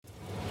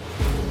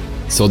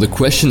So the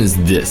question is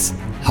this: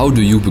 how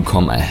do you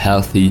become a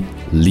healthy,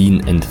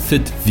 lean and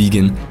fit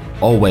vegan,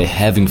 all while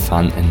having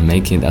fun and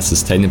making it a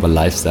sustainable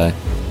lifestyle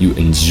you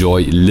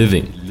enjoy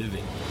living?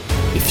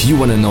 If you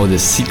want to know the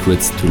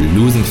secrets to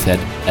losing fat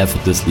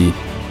effortlessly,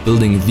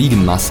 building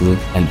vegan muscle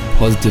and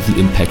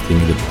positively impacting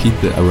the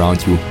people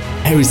around you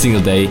every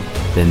single day,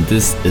 then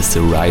this is the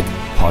right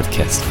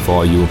podcast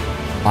for you.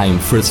 I'm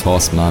Fritz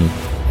Horstmann.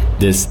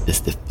 This is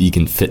the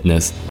Vegan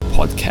Fitness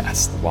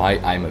Podcast. Why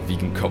I'm a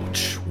vegan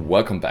coach.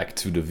 Welcome back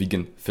to the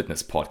Vegan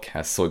Fitness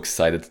Podcast. So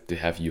excited to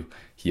have you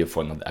here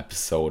for another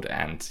episode.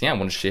 And I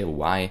want to share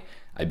why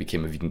I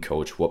became a vegan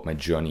coach, what my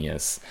journey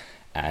is,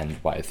 and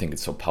why I think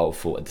it's so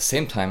powerful. At the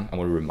same time, I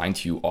want to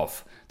remind you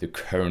of the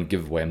current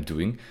giveaway I'm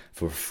doing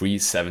for a free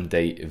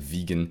 7-day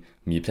vegan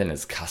meal plan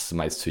that's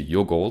customized to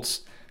your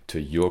goals,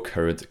 to your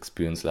current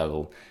experience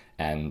level,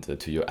 and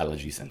to your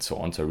allergies and so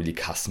on. So I really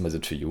customize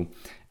it to you.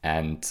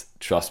 And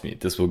trust me,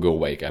 this will go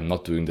away. I'm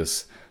not doing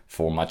this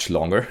for much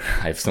longer.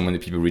 I have so many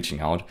people reaching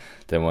out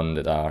that want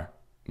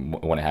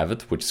to have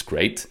it, which is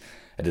great.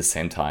 At the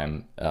same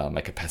time,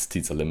 my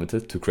capacities are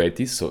limited to create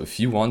these. So if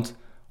you want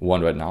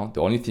one right now, the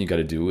only thing you got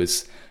to do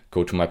is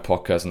go to my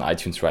podcast on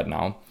iTunes right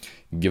now,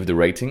 give the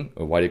rating,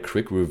 or write a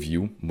quick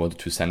review, 1 to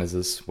 2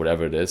 sentences,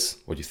 whatever it is,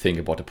 what you think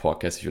about the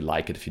podcast, if you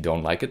like it, if you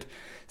don't like it.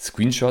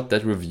 Screenshot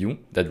that review,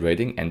 that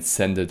rating, and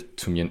send it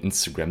to me on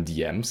Instagram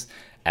DMs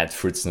at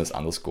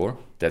fritzness_.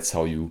 That's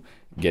how you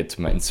get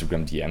to my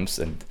Instagram DMs.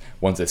 And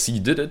once I see you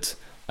did it,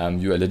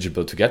 you're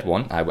eligible to get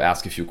one. I will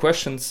ask a few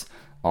questions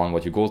on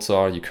what your goals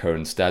are, your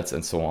current stats,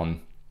 and so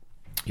on,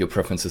 your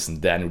preferences,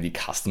 and then really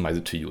customize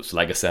it to you. So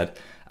like I said,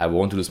 I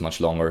won't do this much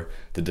longer.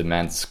 The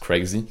demand is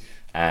crazy,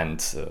 and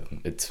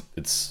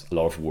it's a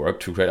lot of work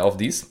to create all of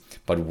these,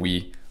 but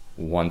we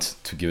want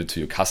to give it to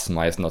you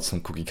customized, not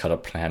some cookie cutter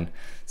plan.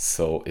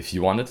 So if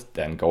you want it,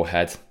 then go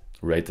ahead,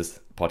 rate this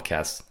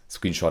podcast,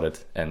 screenshot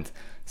it, and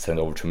send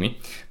it over to me.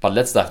 But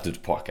let's dive into the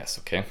podcast,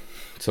 okay?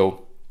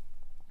 So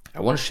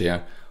I want to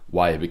share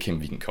why I became a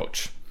vegan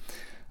coach.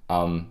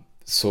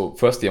 So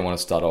firstly, I want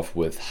to start off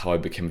with how I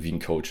became a vegan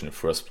coach in the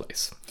first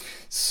place.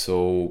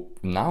 So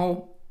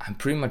now I'm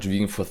pretty much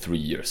vegan for 3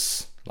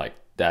 years. Like,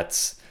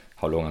 that's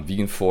how long I'm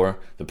vegan for.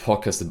 The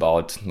podcast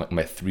about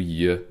my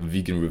 3-year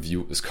vegan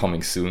review is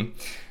coming soon.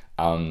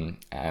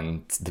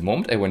 And the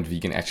moment I went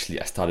vegan,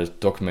 actually, I started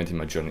documenting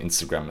my journey on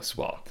Instagram as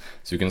well.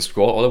 So you can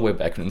scroll all the way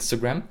back on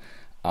Instagram.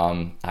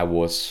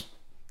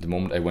 The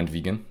moment I went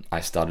vegan,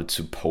 I started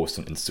to post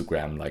on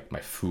Instagram, like my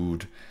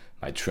food,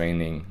 my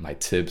training, my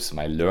tips,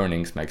 my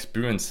learnings, my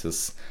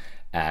experiences.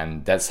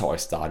 And that's how I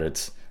started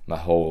my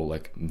whole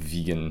like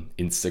vegan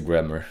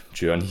Instagrammer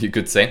journey, you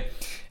could say.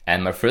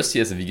 And my first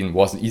year as a vegan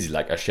wasn't easy.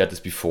 Like I shared this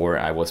before,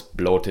 I was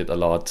bloated a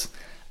lot.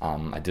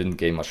 I didn't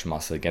gain much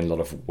muscle, I gained a lot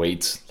of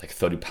weight, like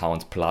 30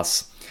 pounds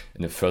plus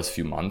in the first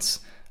few months.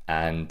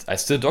 And I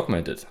still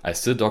documented. I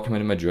still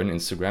documented my journey on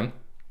Instagram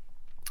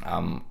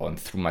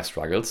through my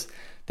struggles.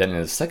 Then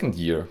in the second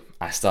year,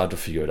 I started to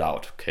figure it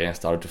out. Okay, I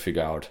started to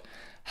figure out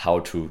how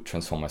to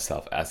transform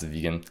myself as a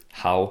vegan,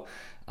 how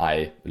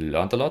I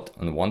learned a lot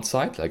on the one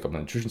side, like got my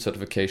nutrition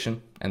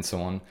certification and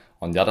so on.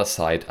 On the other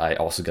side, I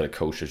also got a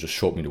coach that just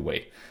showed me the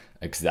way,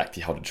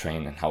 exactly how to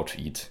train and how to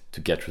eat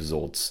to get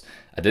results.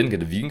 I didn't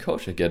get a vegan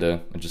coach. I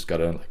just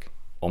got a like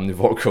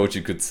omnivore coach,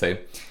 you could say,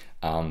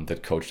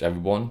 that coached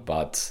everyone,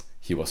 but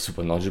he was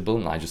super knowledgeable,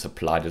 and I just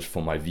applied it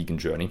for my vegan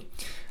journey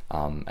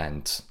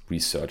and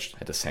researched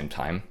at the same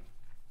time.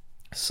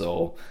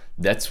 So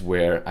that's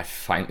where I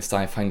finally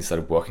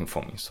started working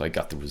for me. So I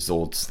got the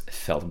results, it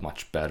felt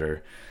much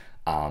better.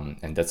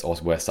 And that's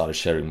also where I started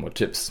sharing more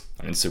tips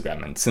on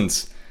Instagram. And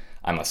since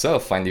I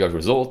myself finally got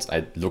results,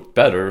 I looked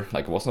better,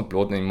 like I was not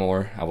bloated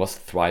anymore, I was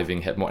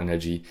thriving, had more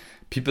energy.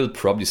 People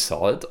probably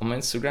saw it on my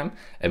Instagram,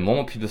 and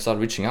more people started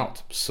reaching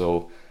out.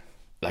 So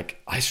like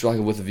I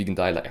struggle with the vegan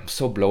diet, like I'm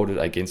so bloated,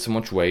 I gained so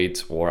much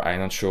weight, or I'm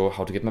not sure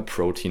how to get my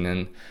protein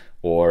in,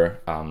 or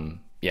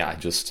I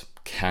just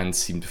can't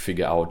seem to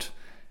figure out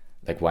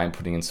like why I'm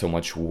putting in so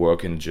much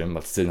work in the gym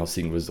but still not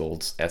seeing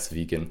results as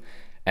vegan,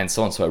 and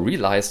so on. So I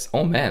realized,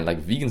 oh man,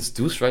 like vegans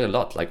do struggle a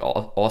lot. Like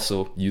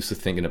also used to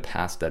think in the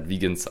past that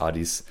vegans are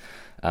these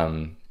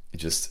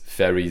just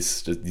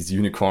fairies, just these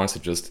unicorns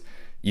that just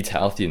eat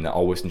healthy and are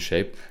always in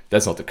shape.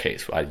 That's not the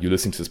case, right? You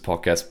listening to this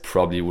podcast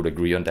probably would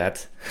agree on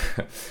that.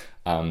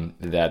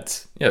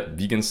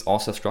 Vegans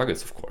also have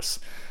struggles, of course.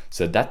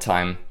 So at that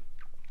time,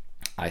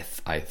 I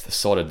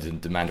saw that the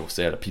demand was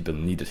there, that people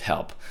needed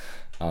help.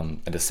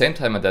 At the same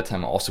time,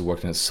 I also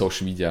worked in a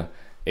social media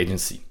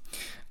agency.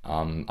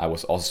 I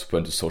was also super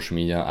into social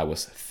media. I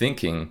was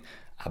thinking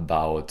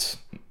about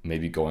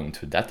maybe going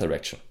into that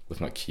direction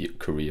with my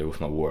career, with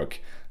my work,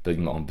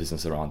 building my own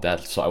business around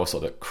that. So I was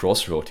at a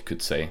crossroad, you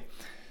could say.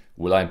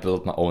 Will I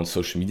build my own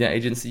social media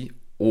agency,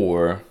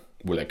 or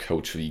will I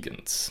coach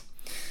vegans?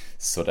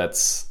 So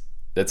that's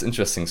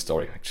interesting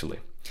story, actually.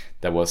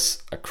 That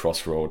was a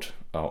crossroad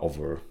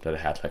that I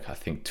had, like I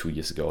think 2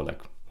 years ago,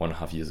 like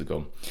 1.5 years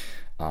ago.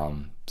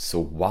 So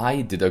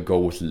why did I go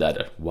with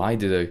leather? Why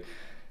did I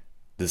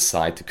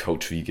decide to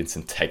coach vegans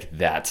and take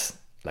that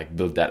like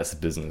build that as a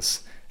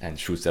business and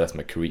choose that as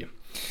my career?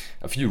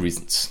 A few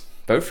reasons.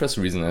 Very first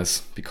reason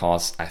is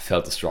because I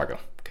felt the struggle,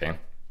 okay?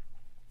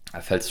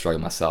 I felt the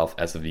struggle myself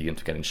as a vegan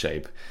to get in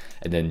shape,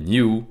 and then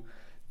knew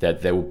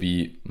that there will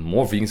be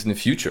more vegans in the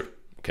future,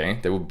 okay?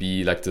 There will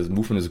be, like, the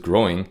movement is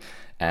growing,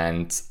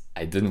 and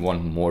I didn't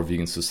want more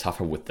vegans to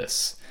suffer with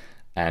this.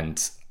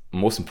 And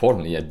most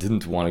importantly, I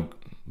didn't want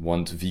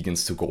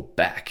vegans to go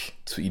back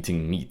to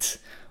eating meat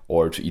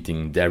or to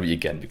eating dairy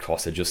again,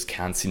 because they just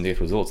can't see the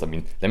results. I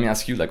mean, let me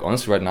ask you, like,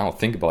 honestly right now,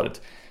 think about it.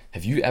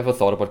 Have you ever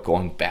thought about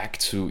going back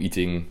to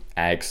eating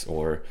eggs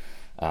or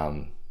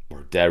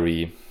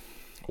dairy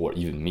or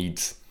even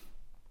meat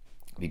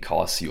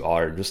because you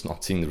are just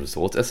not seeing the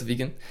results as a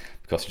vegan,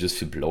 because you just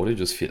feel bloated,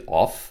 just feel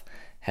off?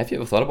 Have you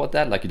ever thought about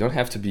that? Like, you don't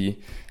have to be,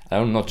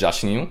 I'm not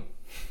judging you,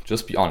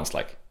 just be honest.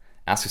 Like,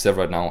 ask yourself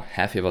right now,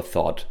 have you ever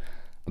thought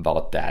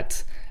about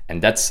that?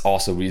 And that's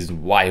also a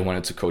reason why I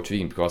wanted to coach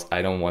vegan, because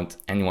I don't want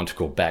anyone to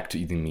go back to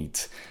eating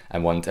meat. I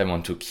want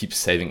everyone to keep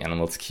saving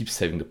animals, keep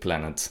saving the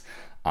planet.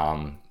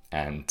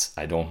 And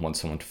I don't want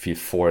someone to feel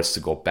forced to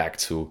go back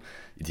to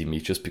eating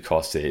meat just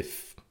because they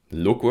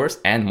look worse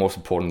and, most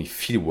importantly,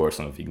 feel worse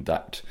on a vegan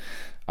diet.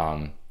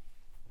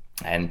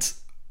 And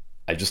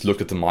I just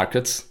looked at the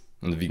markets,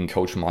 on the vegan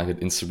coach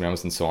market,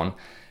 Instagrams and so on,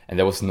 and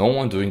there was no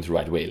one doing it the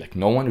right way. Like,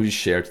 no one really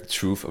shared the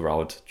truth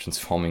about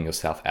transforming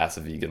yourself as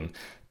a vegan,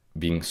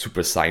 being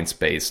super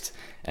science-based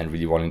and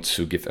really wanting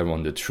to give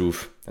everyone the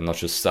truth and not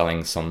just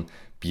selling some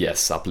BS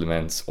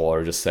supplements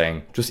or just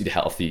saying, just eat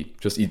healthy,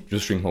 just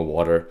drink more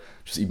water,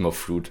 just eat more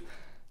fruit.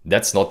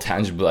 That's not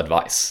tangible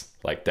advice.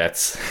 Like, that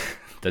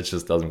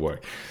just doesn't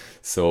work.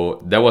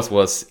 So that was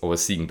what I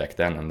was seeing back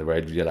then, and where I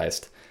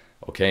realized,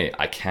 okay,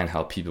 I can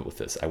help people with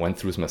this. I went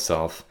through this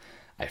myself,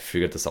 I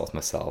figured this out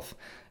myself,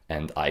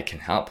 and I can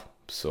help.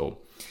 So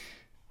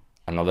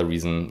another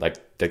reason,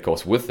 like, that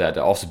goes with that,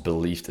 I also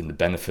believed in the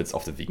benefits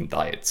of the vegan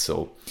diet.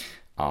 So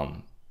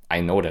I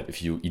know that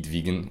if you eat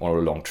vegan on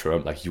a long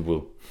term, like, you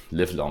will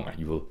live longer,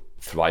 you will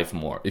thrive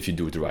more if you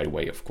do it the right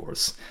way, of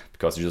course,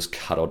 because you just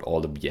cut out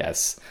all the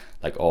BS,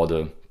 like all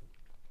the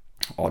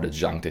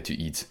junk that you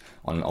eat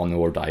on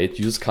your diet.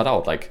 You just cut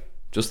out. Like,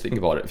 just think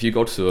about it. If you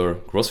go to a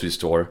grocery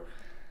store,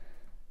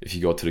 if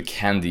you go to the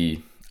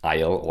candy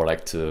aisle or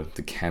like to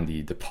the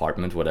candy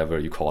department, whatever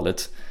you call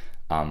it,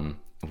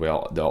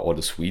 where there are all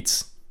the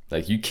sweets,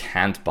 like, you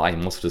can't buy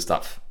most of the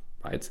stuff,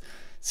 right?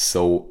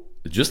 So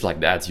just like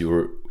that,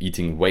 you're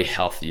eating way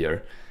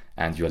healthier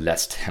and you're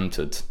less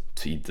tempted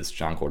to eat this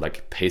junk or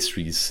like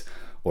pastries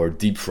or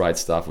deep fried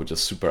stuff, which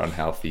is super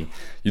unhealthy.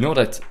 You know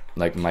that,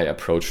 like, my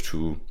approach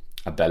to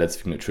a balanced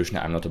vegan nutrition,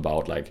 I'm not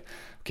about like,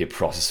 okay,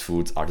 processed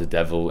foods are the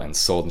devil and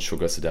salt and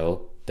sugar is the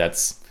devil.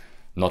 That's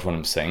not what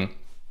I'm saying.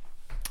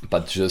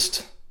 But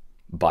just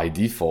by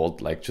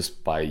default, like,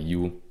 just by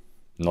you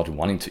not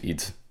wanting to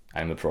eat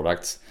animal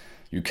products,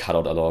 you cut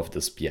out a lot of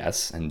this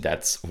BS, and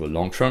that's over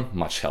long term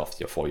much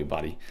healthier for your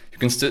body. You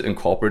can still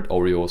incorporate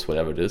Oreos,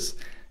 whatever it is,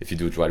 if you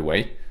do it right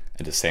away.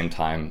 At the same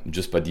time,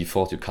 just by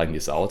default, you're cutting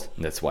this out,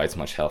 and that's why it's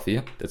much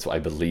healthier. That's why I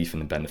believe in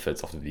the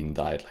benefits of the vegan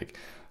diet, like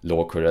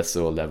lower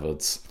cholesterol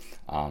levels,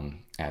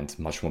 and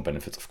much more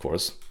benefits, of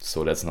course.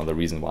 So that's another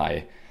reason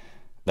why,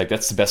 like,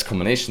 that's the best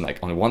combination. Like,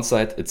 on the one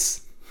side,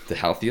 it's the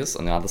healthiest.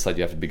 On the other side,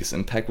 you have the biggest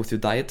impact with your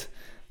diet.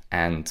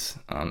 And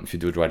if you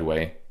do it right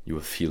away, you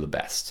will feel the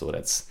best. So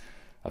that's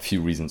a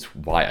few reasons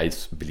why I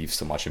believe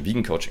so much in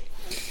vegan coaching.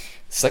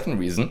 Second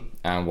reason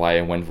why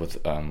I went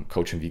with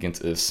coaching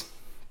vegans is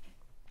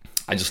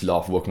I just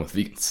love working with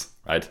vegans,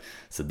 right?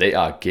 So they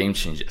are game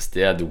changers.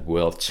 They are the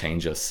world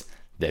changers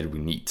that we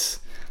need.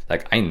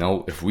 Like, I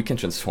know if we can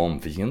transform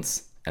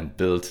vegans and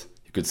build,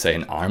 you could say,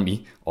 an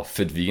army of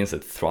fit vegans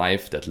that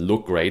thrive, that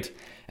look great,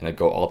 and that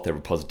go out there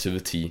with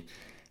positivity,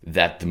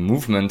 that the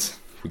movement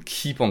will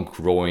keep on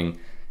growing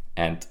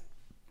and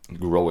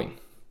growing,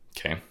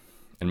 okay?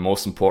 And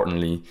most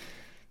importantly,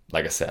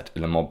 like I said,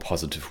 in a more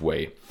positive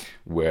way,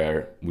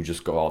 where we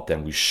just go out there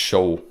and we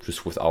show,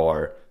 just with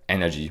our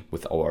energy,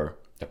 with our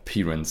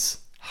appearance,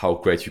 how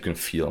great you can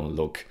feel and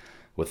look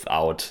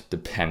without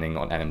depending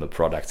on animal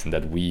products, and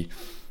that we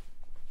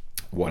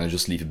want to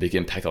just leave a big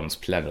impact on this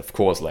planet. Of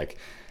course, like,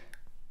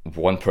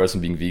 one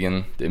person being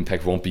vegan, the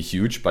impact won't be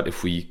huge, but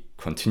if we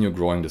continue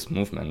growing this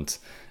movement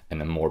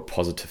in a more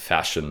positive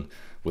fashion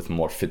with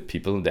more fit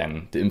people,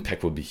 then the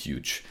impact will be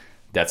huge.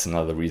 That's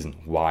another reason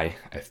why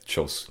I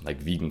chose like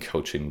vegan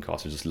coaching,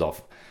 because I just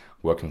love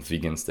working with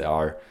vegans. They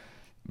are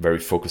very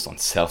focused on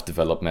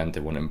self-development. They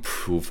want to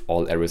improve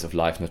all areas of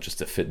life, not just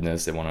their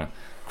fitness. They want to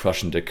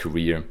crush in their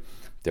career.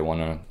 They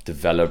want to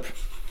develop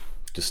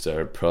just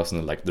their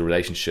personal, like, the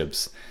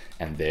relationships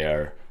and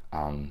their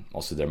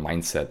also their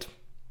mindset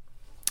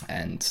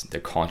and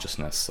their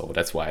consciousness. So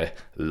that's why I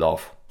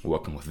love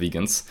working with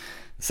vegans.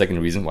 The second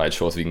reason why I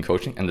chose vegan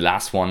coaching. And the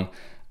last one,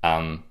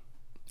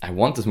 I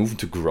want this movement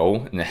to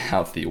grow in a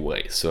healthy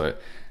way. So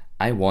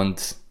I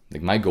want,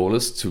 like, my goal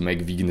is to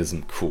make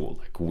veganism cool.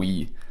 Like,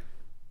 we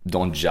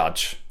don't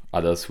judge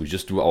others, we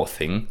just do our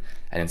thing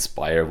and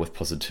inspire with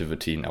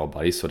positivity in our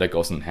bodies. So that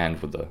goes in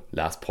hand with the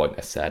last point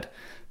I said,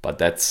 but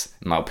that's,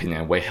 in my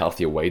opinion, a way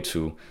healthier way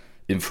to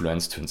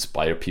influence, to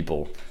inspire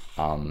people.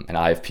 And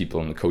I have people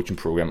in the coaching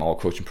program, our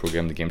coaching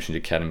program, the Game Changer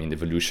Academy and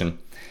Evolution,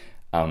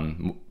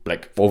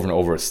 like over and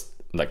over,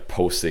 like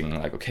posting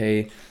like,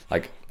 okay,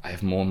 like I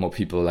have more and more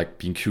people like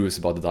being curious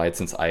about the diet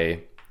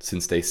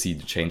since they see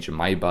the change in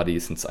my body,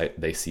 since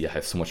they see I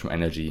have so much more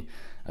energy,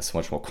 I'm so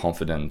much more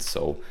confident.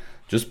 So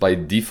just by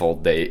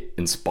default, they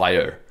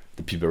inspire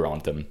the people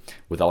around them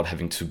without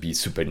having to be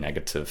super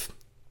negative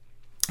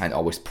and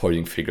always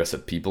pointing fingers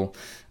at people.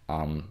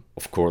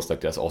 Of course,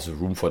 like there's also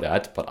room for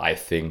that, but I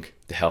think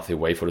the healthy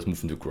way for this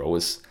movement to grow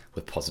is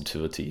with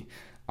positivity,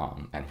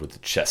 and with the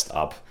chest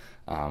up,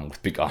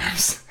 with big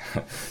arms.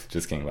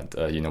 Just kidding,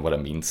 but you know what I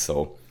mean.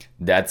 So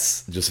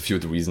that's just a few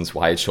of the reasons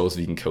why I chose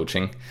vegan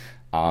coaching,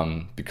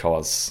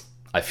 because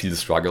I feel the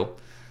struggle,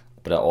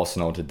 but I also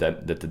know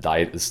that the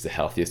diet is the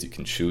healthiest you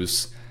can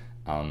choose.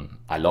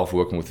 I love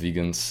working with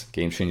vegans,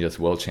 game changers,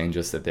 world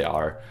changers that they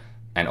are,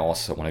 and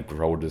also want to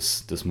grow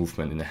this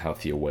movement in a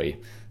healthier way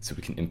so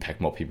we can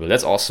impact more people.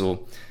 That's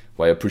also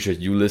why I appreciate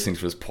you listening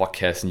to this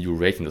podcast and you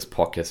rating this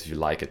podcast if you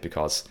like it,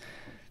 because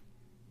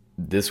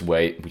this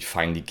way we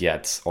finally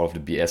get all of the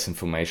BS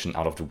information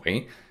out of the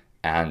way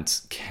and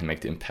can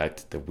make the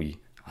impact that we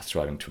are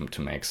striving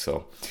to make.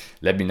 So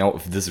let me know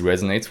if this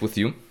resonates with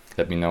you.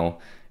 Let me know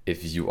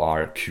if you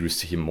are curious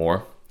to hear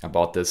more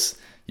about this.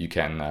 You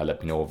can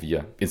let me know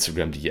via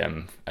Instagram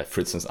DM at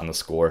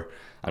fritzens_.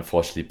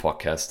 Unfortunately,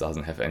 podcast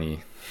doesn't have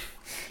any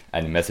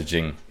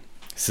messaging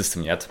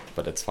system yet,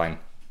 but that's fine.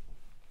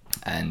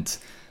 And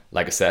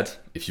like I said,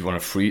 if you want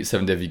a free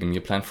 7-day vegan meal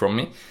plan from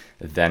me,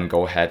 then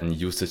go ahead and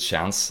use this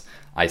chance.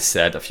 I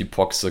said a few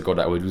podcasts ago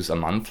that I will do this a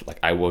month. Like,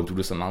 I won't do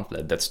this a month.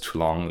 That's too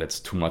long. That's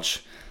too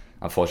much.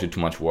 Unfortunately,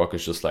 too much work.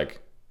 It's just like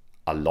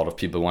a lot of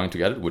people wanting to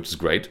get it, which is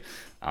great.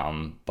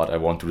 But I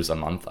won't do this a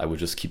month. I will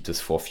just keep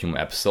this for a few more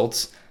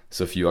episodes.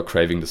 So if you are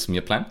craving this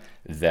meal plan,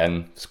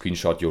 then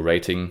screenshot your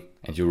rating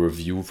and your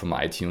review from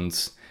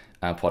iTunes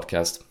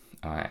podcast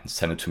and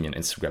send it to me on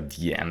Instagram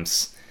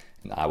DMs,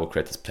 and I will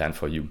create this plan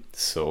for you.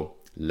 So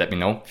let me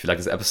know if you like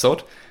this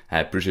episode. I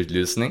appreciate you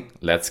listening.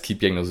 Let's keep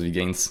getting those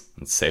vegans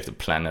and save the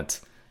planet.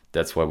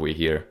 That's why we're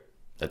here.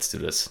 Let's do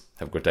this.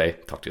 Have a good day.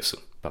 Talk to you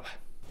soon. Bye-bye.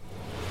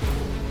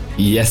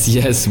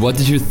 Yes. What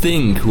did you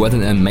think? What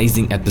an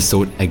amazing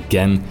episode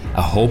again.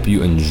 I hope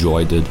you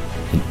enjoyed it.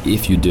 And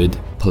if you did,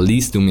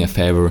 please do me a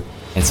favor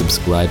and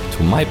subscribe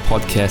to my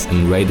podcast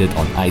and rate it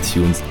on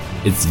iTunes.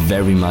 It's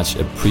very much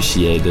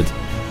appreciated.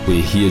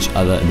 We'll hear each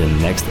other in the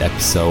next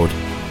episode.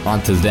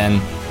 Until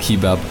then,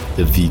 keep up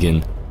the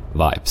vegan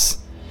vibes.